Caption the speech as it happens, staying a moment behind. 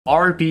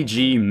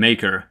RPG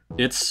Maker.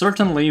 It's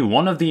certainly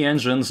one of the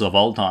engines of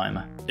all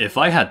time. If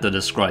I had to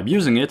describe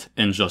using it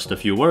in just a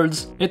few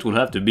words, it would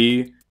have to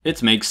be: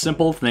 it makes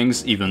simple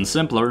things even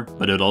simpler,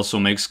 but it also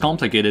makes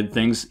complicated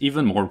things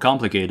even more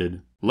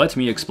complicated. Let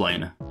me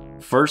explain.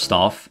 First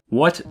off,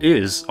 what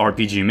is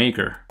RPG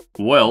Maker?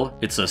 Well,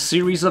 it's a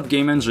series of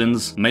game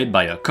engines made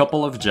by a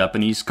couple of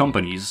Japanese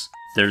companies.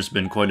 There's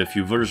been quite a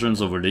few versions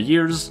over the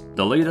years,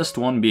 the latest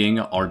one being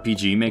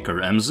RPG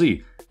Maker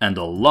MZ, and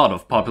a lot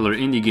of popular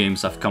indie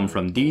games have come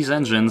from these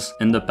engines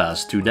in the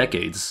past 2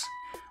 decades.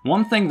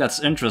 One thing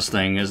that's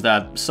interesting is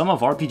that some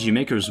of RPG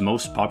Maker's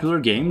most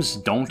popular games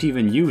don't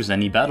even use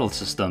any battle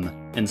system,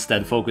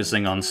 instead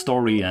focusing on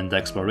story and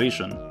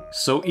exploration.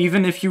 So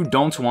even if you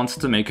don't want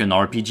to make an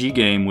RPG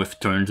game with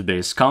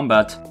turn-based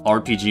combat,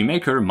 RPG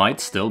Maker might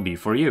still be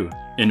for you.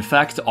 In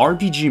fact,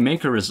 RPG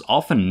Maker is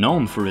often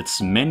known for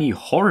its many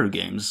horror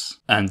games.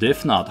 And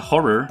if not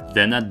horror,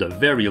 then at the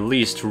very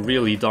least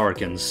really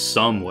dark in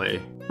some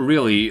way.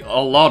 Really, a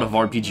lot of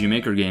RPG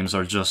Maker games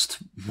are just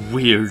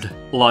weird.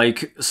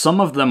 Like,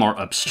 some of them are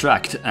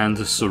abstract and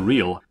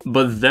surreal,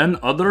 but then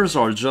others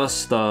are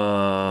just, what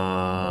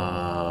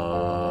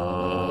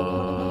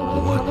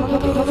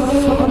the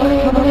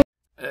fuck?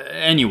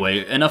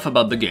 Anyway, enough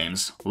about the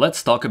games.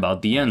 Let's talk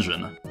about the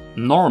engine.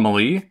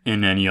 Normally,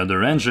 in any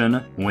other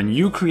engine, when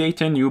you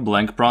create a new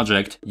blank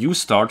project, you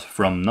start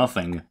from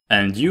nothing,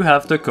 and you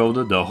have to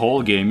code the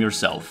whole game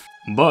yourself.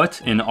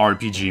 But in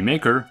RPG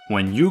Maker,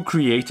 when you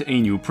create a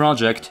new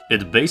project,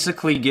 it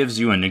basically gives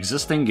you an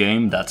existing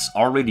game that's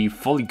already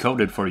fully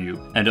coded for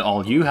you, and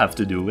all you have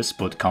to do is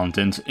put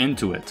content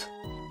into it.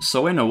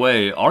 So in a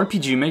way,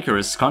 RPG Maker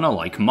is kinda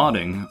like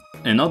modding.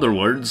 In other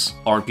words,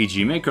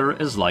 RPG Maker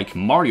is like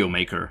Mario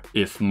Maker,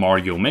 if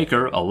Mario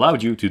Maker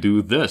allowed you to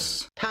do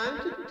this. Time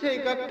to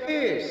take a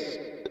piss.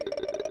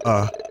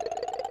 Oh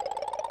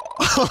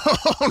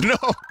no!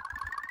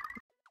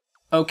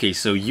 Okay,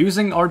 so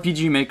using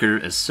RPG Maker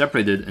is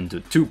separated into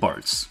 2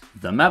 parts,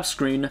 the map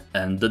screen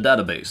and the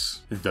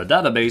database. The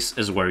database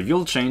is where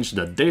you'll change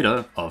the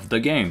data of the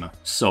game,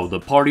 so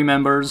the party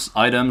members,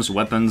 items,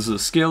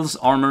 weapons, skills,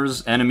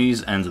 armors,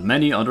 enemies, and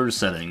many other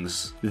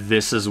settings.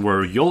 This is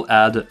where you'll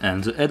add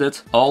and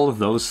edit all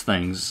those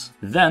things.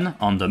 Then,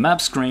 on the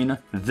map screen,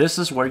 this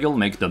is where you'll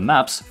make the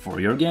maps for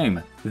your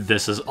game.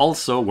 This is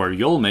also where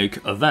you'll make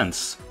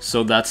events.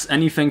 So that's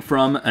anything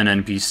from an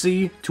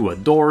NPC, to a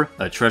door,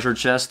 a treasure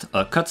chest,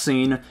 a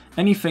cutscene,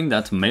 anything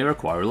that may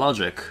require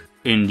logic.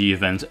 In the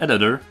event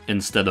editor,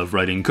 instead of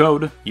writing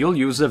code, you'll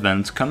use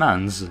event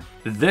commands.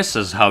 This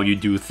is how you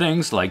do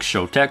things like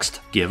show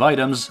text, give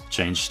items,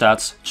 change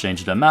stats,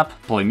 change the map,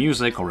 play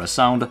music or a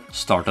sound,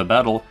 start a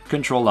battle,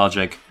 control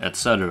logic,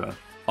 etc.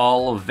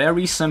 All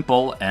very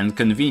simple and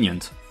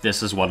convenient.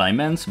 This is what I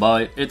meant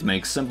by it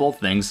makes simple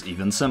things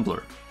even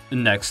simpler.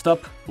 Next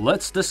up,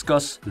 let's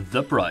discuss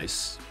the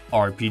price.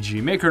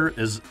 RPG Maker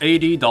is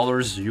 $80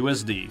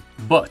 USD,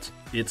 but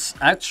it's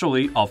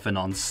actually often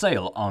on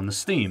sale on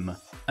Steam.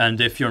 And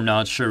if you're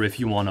not sure if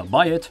you wanna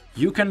buy it,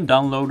 you can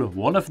download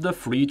one of the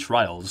free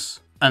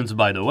trials. And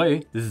by the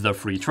way, the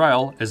free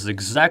trial is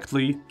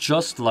exactly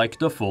just like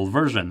the full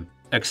version,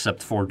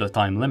 except for the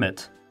time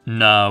limit.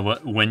 Now,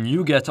 when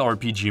you get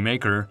RPG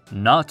Maker,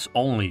 not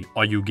only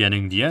are you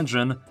getting the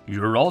engine,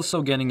 you're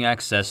also getting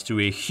access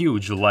to a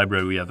huge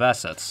library of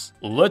assets.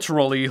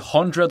 Literally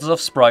hundreds of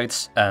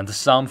sprites and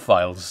sound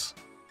files.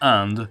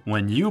 And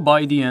when you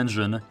buy the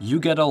engine,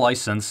 you get a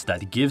license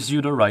that gives you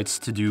the rights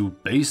to do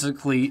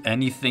basically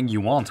anything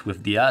you want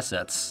with the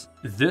assets.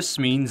 This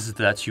means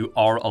that you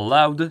are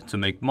allowed to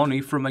make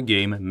money from a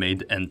game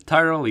made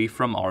entirely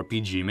from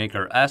RPG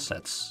Maker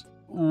assets.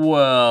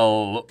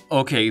 Well,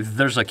 okay,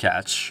 there's a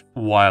catch.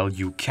 While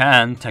you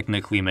can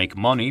technically make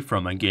money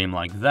from a game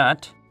like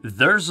that,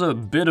 there's a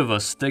bit of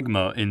a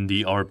stigma in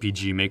the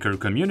RPG Maker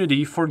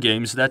community for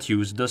games that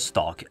use the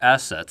stock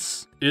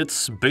assets.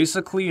 It's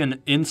basically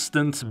an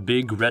instant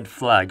big red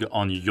flag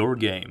on your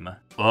game.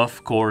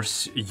 Of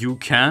course, you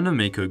can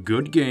make a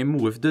good game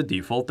with the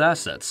default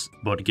assets,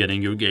 but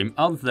getting your game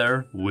out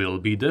there will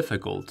be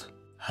difficult.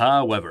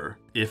 However,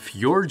 if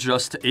you're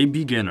just a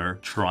beginner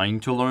trying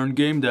to learn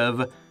game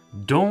dev,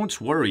 don't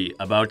worry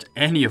about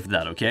any of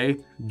that, okay?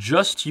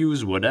 Just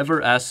use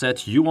whatever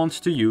asset you want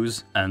to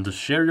use and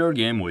share your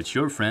game with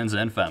your friends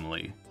and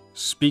family.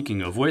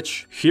 Speaking of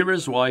which, here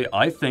is why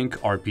I think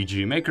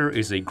RPG Maker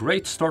is a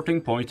great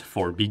starting point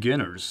for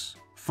beginners.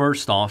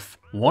 First off,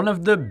 one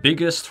of the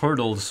biggest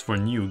hurdles for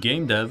new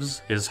game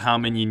devs is how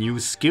many new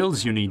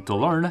skills you need to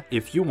learn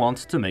if you want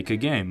to make a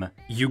game.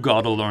 You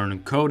gotta learn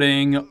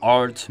coding,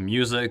 art,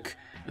 music.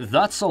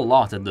 That's a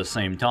lot at the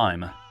same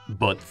time.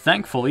 But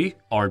thankfully,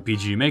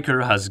 RPG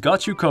Maker has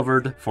got you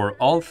covered for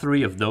all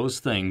 3 of those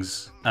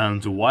things.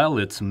 And while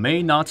it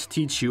may not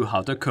teach you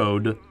how to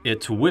code,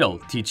 it will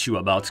teach you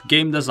about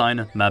game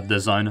design, map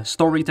design,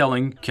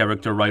 storytelling,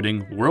 character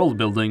writing, world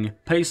building,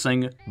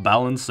 pacing,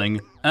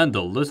 balancing, and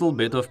a little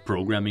bit of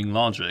programming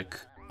logic.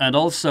 And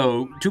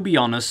also, to be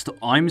honest,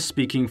 I'm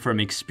speaking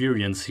from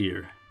experience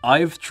here.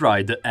 I've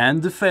tried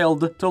and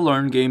failed to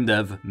learn game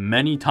dev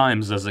many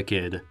times as a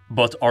kid,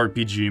 but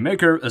RPG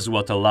Maker is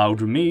what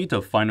allowed me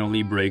to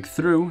finally break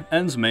through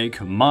and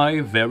make my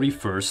very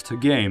first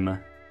game.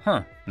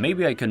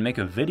 Maybe I can make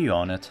a video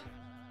on it.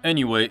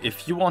 Anyway,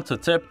 if you want a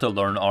tip to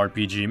learn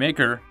RPG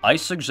Maker, I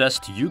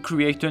suggest you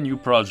create a new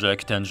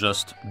project and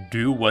just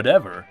do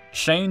whatever.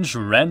 Change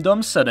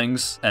random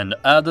settings and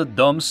add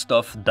dumb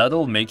stuff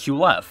that'll make you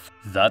laugh.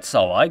 That's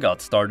how I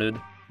got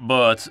started.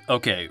 But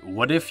okay,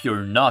 what if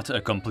you're not a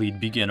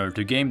complete beginner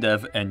to game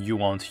dev and you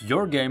want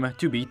your game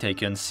to be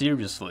taken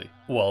seriously?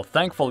 Well,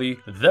 thankfully,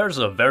 there's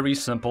a very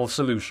simple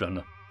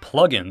solution.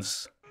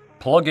 Plugins.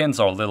 Plugins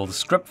are little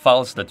script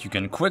files that you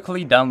can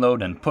quickly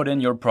download and put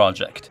in your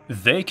project.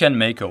 They can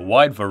make a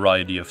wide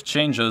variety of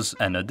changes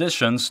and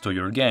additions to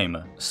your game,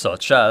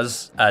 such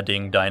as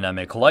adding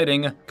dynamic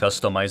lighting,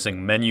 customizing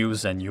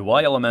menus and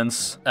UI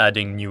elements,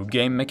 adding new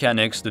game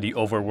mechanics to the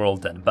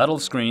overworld and battle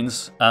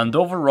screens, and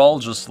overall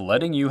just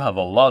letting you have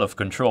a lot of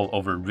control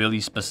over really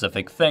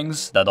specific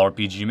things that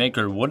RPG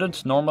Maker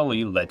wouldn't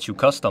normally let you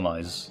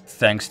customize.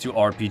 Thanks to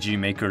RPG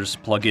Maker's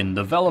plugin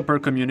developer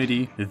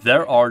community,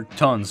 there are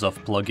tons of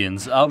plugins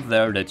out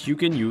there that you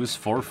can use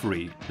for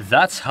free.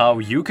 That's how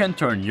you can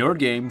turn your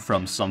game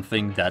from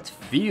something that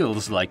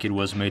feels like it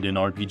was made in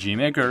RPG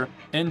Maker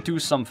into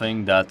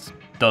something that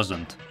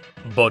doesn't.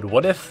 But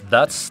what if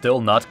that's still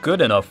not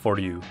good enough for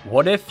you?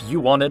 What if you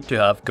wanted to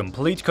have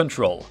complete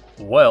control?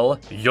 Well,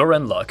 you're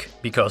in luck,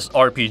 because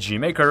RPG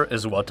Maker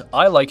is what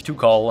I like to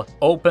call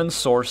open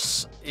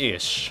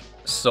source-ish.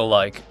 So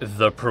like,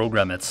 the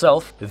program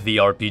itself, the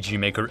RPG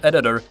Maker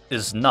editor,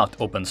 is not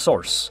open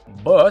source,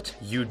 but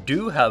you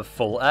do have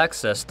full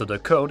access to the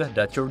code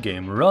that your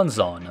game runs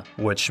on,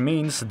 which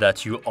means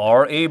that you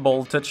are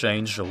able to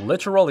change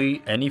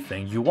literally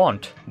anything you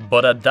want.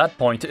 But at that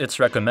point, it's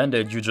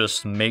recommended you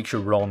just make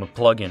your own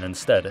plugin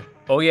instead.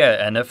 Oh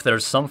yeah, and if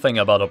there's something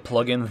about a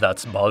plugin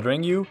that's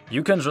bothering you,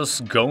 you can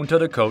just go into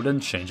the code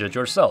and change it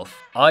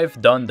yourself.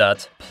 I've done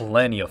that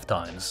plenty of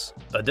times.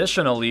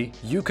 Additionally,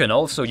 you can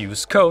also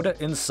use code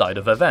inside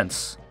of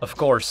events. Of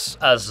course,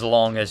 as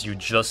long as you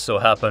just so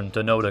happen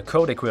to know the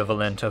code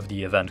equivalent of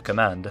the event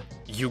command.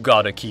 You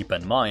gotta keep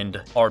in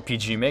mind,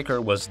 RPG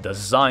Maker was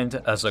designed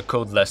as a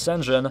codeless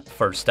engine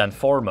first and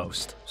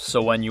foremost.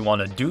 So when you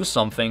want to do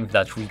something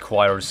that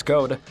requires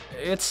code,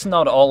 it's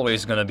not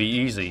always gonna be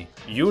easy.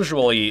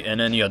 Usually, in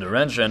any other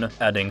engine,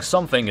 adding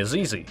something is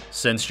easy.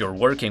 Since you're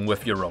working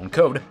with your own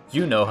code,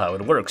 you know how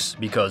it works,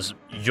 because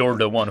you're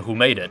the one who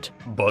made it.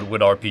 But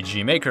with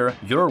RPG Maker,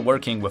 you're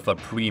working with a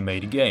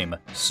pre-made game.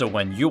 So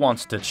when you want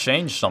to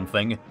change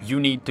something, you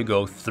need to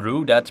go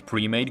through that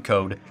pre-made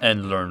code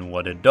and learn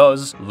what it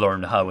does,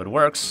 learn how it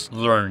works,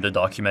 learn the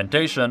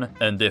documentation,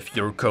 and if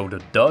your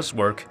code does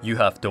work, you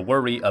have to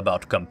worry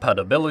about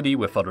compatibility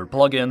with other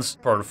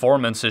plugins,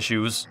 performance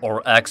issues,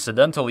 or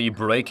accidentally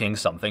breaking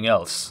something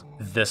else.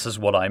 This is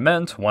what I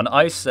meant when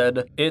I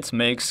said it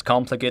makes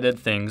complicated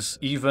things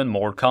even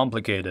more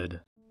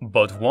complicated.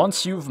 But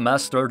once you've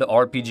mastered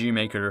RPG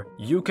Maker,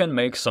 you can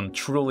make some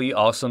truly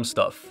awesome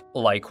stuff,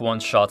 like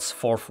one-shot's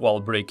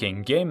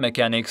fourth-wall-breaking game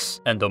mechanics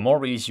and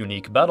OMORI's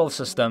unique battle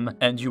system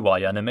and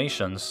UI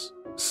animations.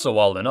 So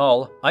all in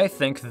all, I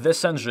think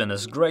this engine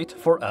is great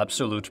for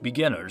absolute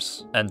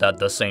beginners. And at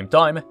the same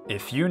time,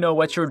 if you know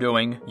what you're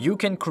doing, you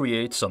can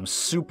create some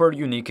super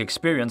unique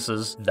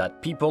experiences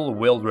that people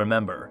will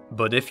remember.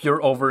 But if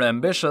you're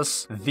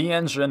overambitious, the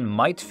engine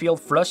might feel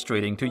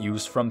frustrating to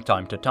use from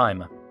time to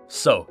time.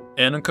 So,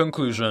 in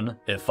conclusion,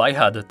 if I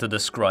had to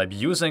describe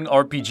using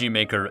RPG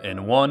Maker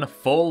in one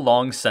full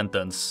long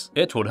sentence,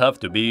 it would have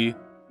to be,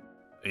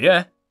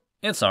 yeah,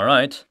 it's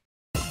alright.